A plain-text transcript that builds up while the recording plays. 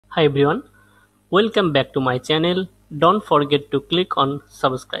Hi everyone, welcome back to my channel. Don't forget to click on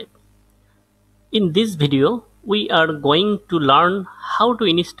subscribe. In this video, we are going to learn how to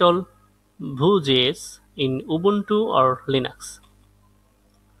install Vue.js in Ubuntu or Linux.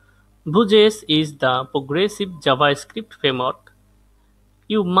 Vue.js is the progressive JavaScript framework.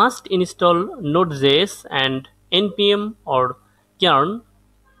 You must install Node.js and npm or yarn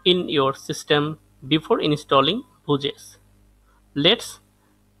in your system before installing Vue.js. Let's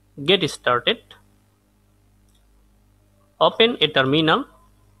get started. Open a terminal.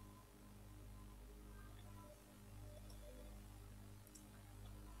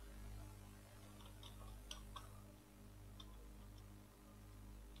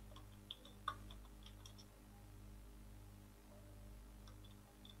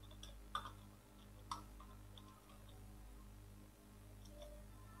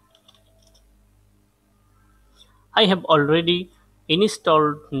 I have already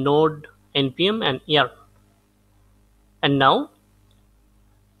installed Node, npm and yarn. And now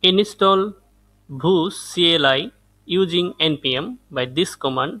install Vue CLI using npm by this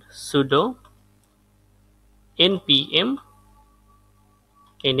command sudo npm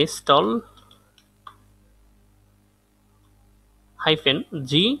install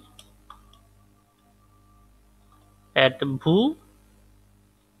 -g at vue/cli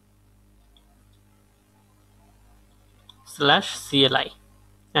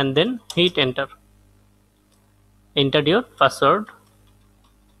and then hit enter. Enter your password.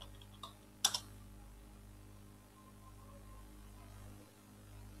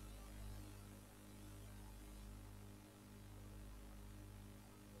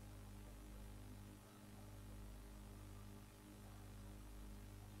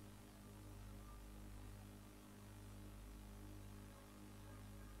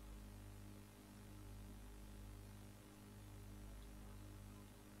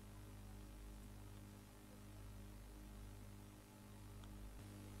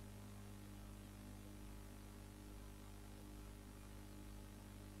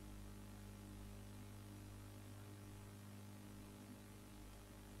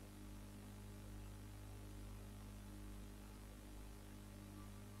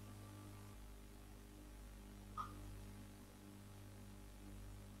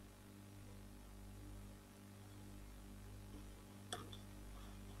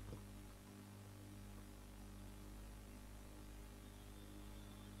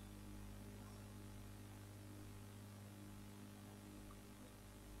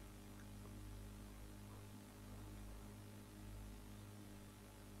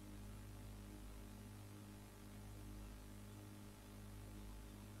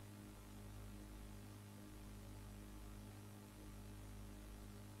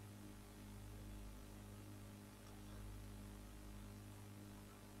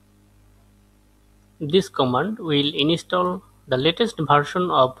 This command will install the latest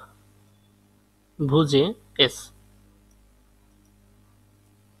version of Vue.js.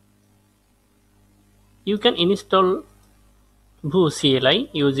 You can install Vue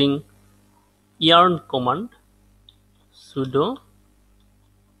CLI using yarn command sudo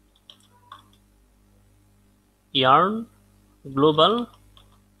yarn global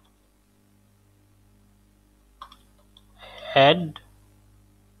add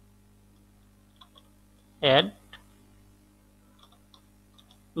add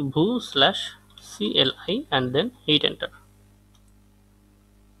vue/cli and then hit enter.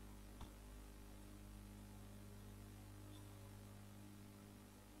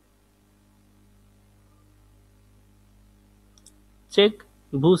 Check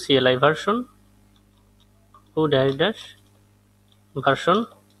Vue CLI version, Vue version.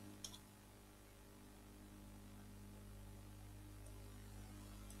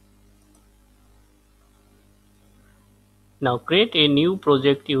 Now create a new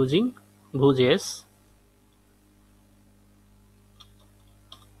project using Vue.js,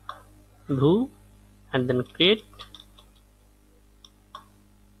 Vue, and then create.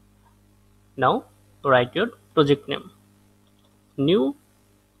 Now write your project name, new,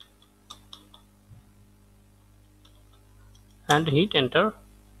 and hit enter.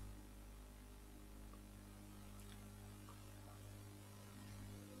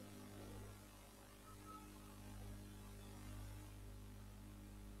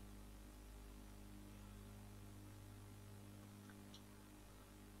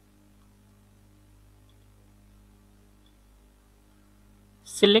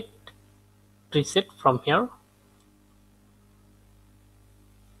 Select preset from here.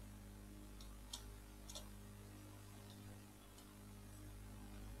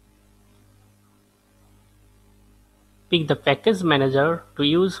 Pick the package manager to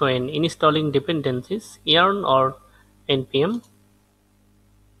use when installing dependencies, yarn or npm.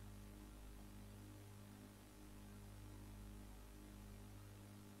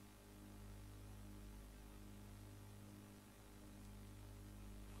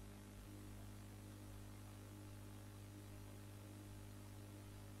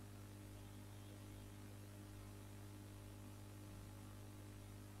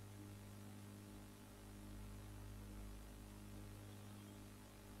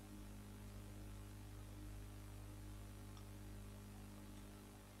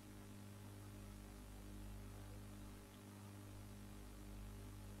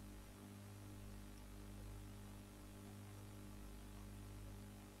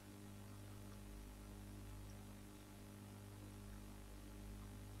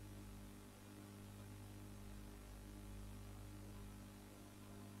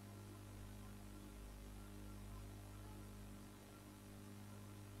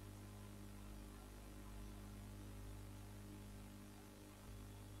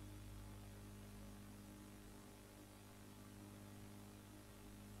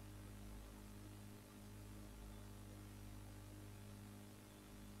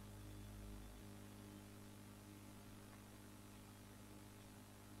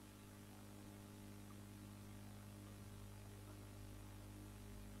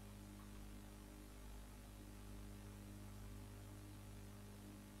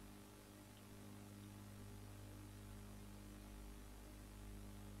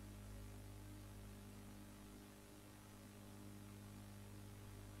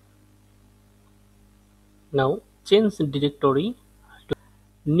 Now change directory to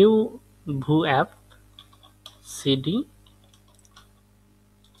new Vue app cd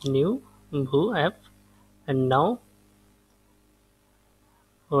new Vue app, and now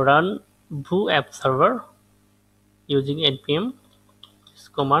run Vue app server using npm. This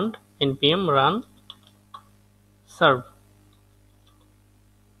command npm run serve.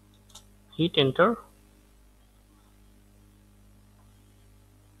 Hit enter.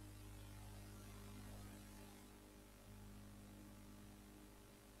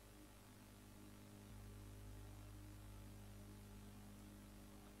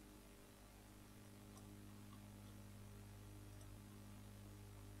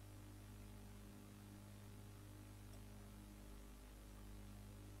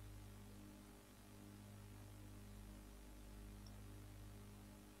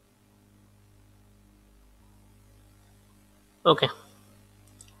 Okay,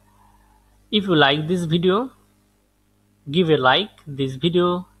 if you like this video, give a like this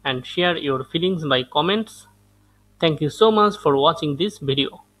video and share your feelings by comments. Thank you so much for watching this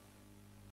video.